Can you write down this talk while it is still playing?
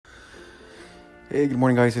Hey, good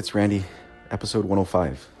morning, guys. It's Randy, episode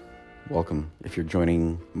 105. Welcome. If you're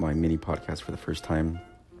joining my mini podcast for the first time,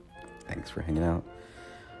 thanks for hanging out.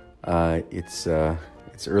 It's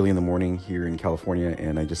early in the morning here in California,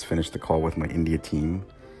 and I just finished the call with my India team.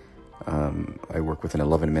 I work with an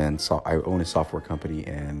 11-man. I own a software company,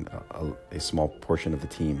 and a small portion of the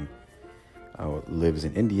team lives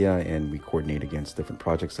in India, and we coordinate against different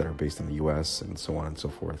projects that are based in the U.S. and so on and so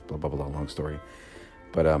forth. Blah blah blah. Long story.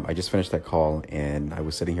 But I just finished that call, and I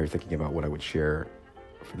was sitting here thinking about what I would share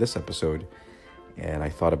for this episode. And I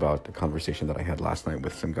thought about the conversation that I had last night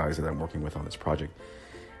with some guys that I'm working with on this project.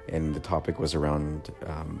 And the topic was around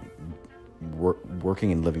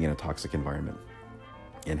working and living in a toxic environment,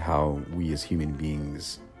 and how we as human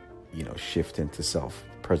beings, shift into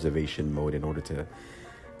self-preservation mode in order to,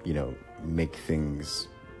 make things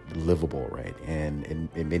livable, right? And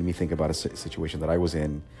it made me think about a situation that I was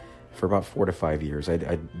in for about 4 to 5 years.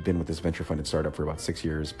 I'd been with this venture-funded startup for about 6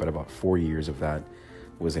 years, but about 4 years of that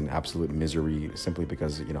was in absolute misery, simply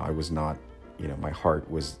because, I was not, my heart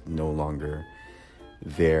was no longer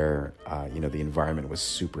there. The environment was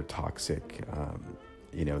super toxic.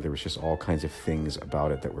 There was just all kinds of things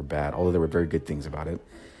about it that were bad, although there were very good things about it.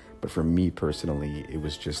 But for me personally, it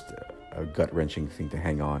was just a gut-wrenching thing to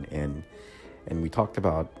hang on. And we talked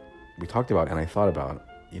about, and I thought about,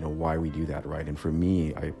 why we do that, right? And for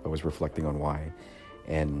me, I was reflecting on why.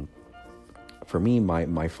 And for me,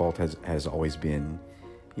 my fault has always been,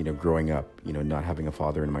 growing up, not having a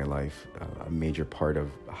father in my life. A major part of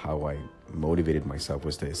how I motivated myself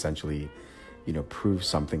was to essentially, prove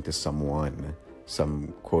something to someone,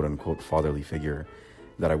 some quote unquote fatherly figure,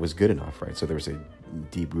 that I was good enough, right? So there was a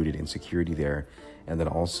deep-rooted insecurity there. And then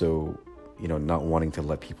also, not wanting to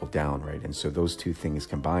let people down, right? And so those two things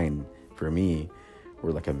combined for me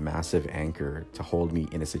were like a massive anchor to hold me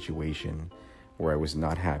in a situation where I was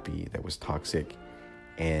not happy, that was toxic,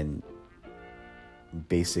 and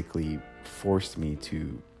basically forced me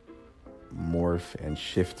to morph and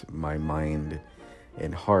shift my mind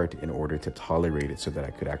and heart in order to tolerate it so that I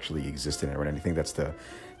could actually exist in it, right? And I think that's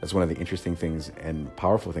one of the interesting things and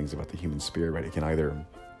powerful things about the human spirit, right? It can either,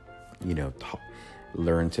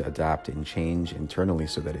 learn to adapt and change internally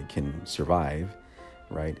so that it can survive,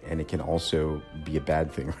 right? And it can also be a bad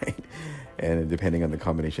thing, right? And depending on the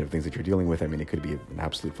combination of things that you're dealing with, it could be an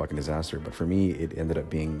absolute fucking disaster. But for me, it ended up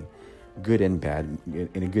being good and bad.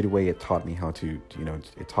 In a good way, it taught me how to,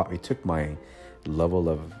 it took my level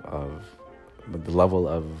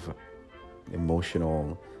of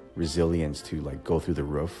emotional resilience to like go through the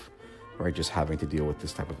roof, right? Just having to deal with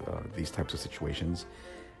these types of situations.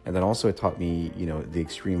 And then also it taught me, the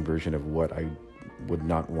extreme version of what I would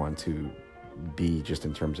not want to be, just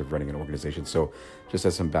in terms of running an organization. So just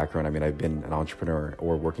as some background, I've been an entrepreneur,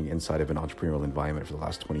 or working inside of an entrepreneurial environment, for the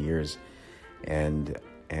last 20 years. And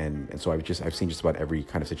so I've seen just about every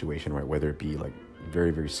kind of situation, right? Whether it be like very,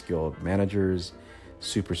 very skilled managers,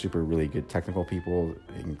 super, super really good technical people,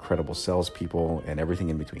 incredible salespeople, and everything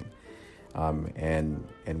in between. And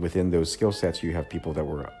within those skill sets, you have people that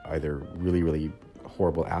were either really, really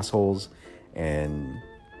horrible assholes and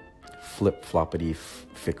flip-floppity,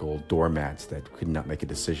 fickle doormats that could not make a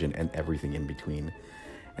decision, and everything in between.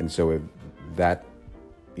 And so that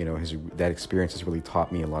experience has really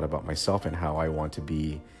taught me a lot about myself and how I want to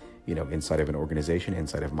be, inside of an organization,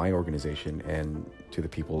 inside of my organization, and to the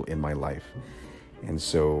people in my life. And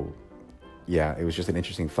so, yeah, it was just an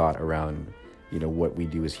interesting thought around, what we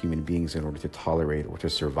do as human beings in order to tolerate or to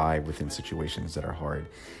survive within situations that are hard.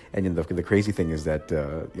 And the crazy thing is that,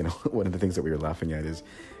 one of the things that we were laughing at is,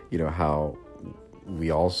 how we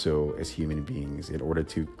also, as human beings, in order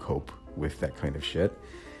to cope with that kind of shit,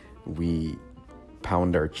 we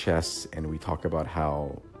pound our chests and we talk about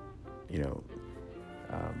how,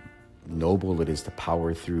 noble it is to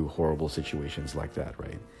power through horrible situations like that,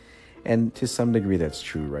 right? And to some degree, that's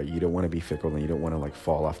true, right? You don't want to be fickle, and you don't want to like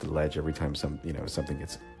fall off the ledge every time something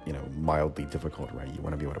gets, mildly difficult, right? You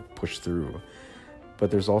want to be able to push through. But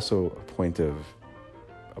there's also a point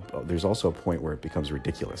where it becomes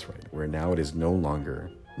ridiculous, right? Where now it is no longer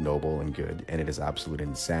noble and good, and it is absolute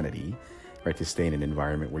insanity, right, to stay in an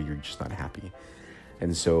environment where you're just not happy.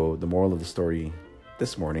 And so the moral of the story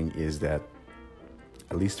this morning is that,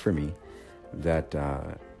 at least for me, that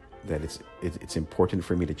it's important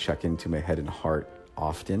for me to check into my head and heart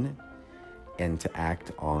often, and to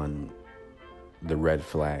act on the red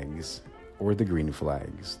flags or the green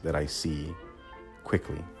flags that I see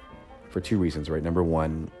quickly, for two reasons, right? Number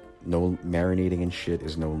one, no marinating in shit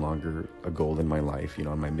is no longer a goal in my life.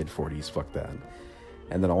 In my mid-40s, fuck that.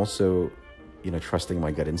 And then also, trusting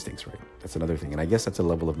my gut instincts, right? That's another thing. And I guess that's a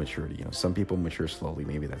level of maturity. Some people mature slowly.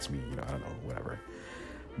 Maybe that's me, I don't know, whatever.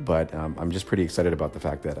 But I'm just pretty excited about the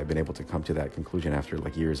fact that I've been able to come to that conclusion after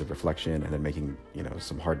like years of reflection, and then making,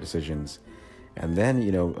 some hard decisions, and then,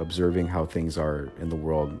 observing how things are in the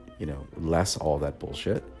world, less all that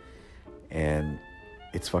bullshit. And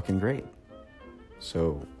it's fucking great.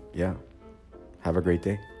 So yeah, have a great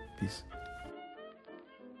day. Peace.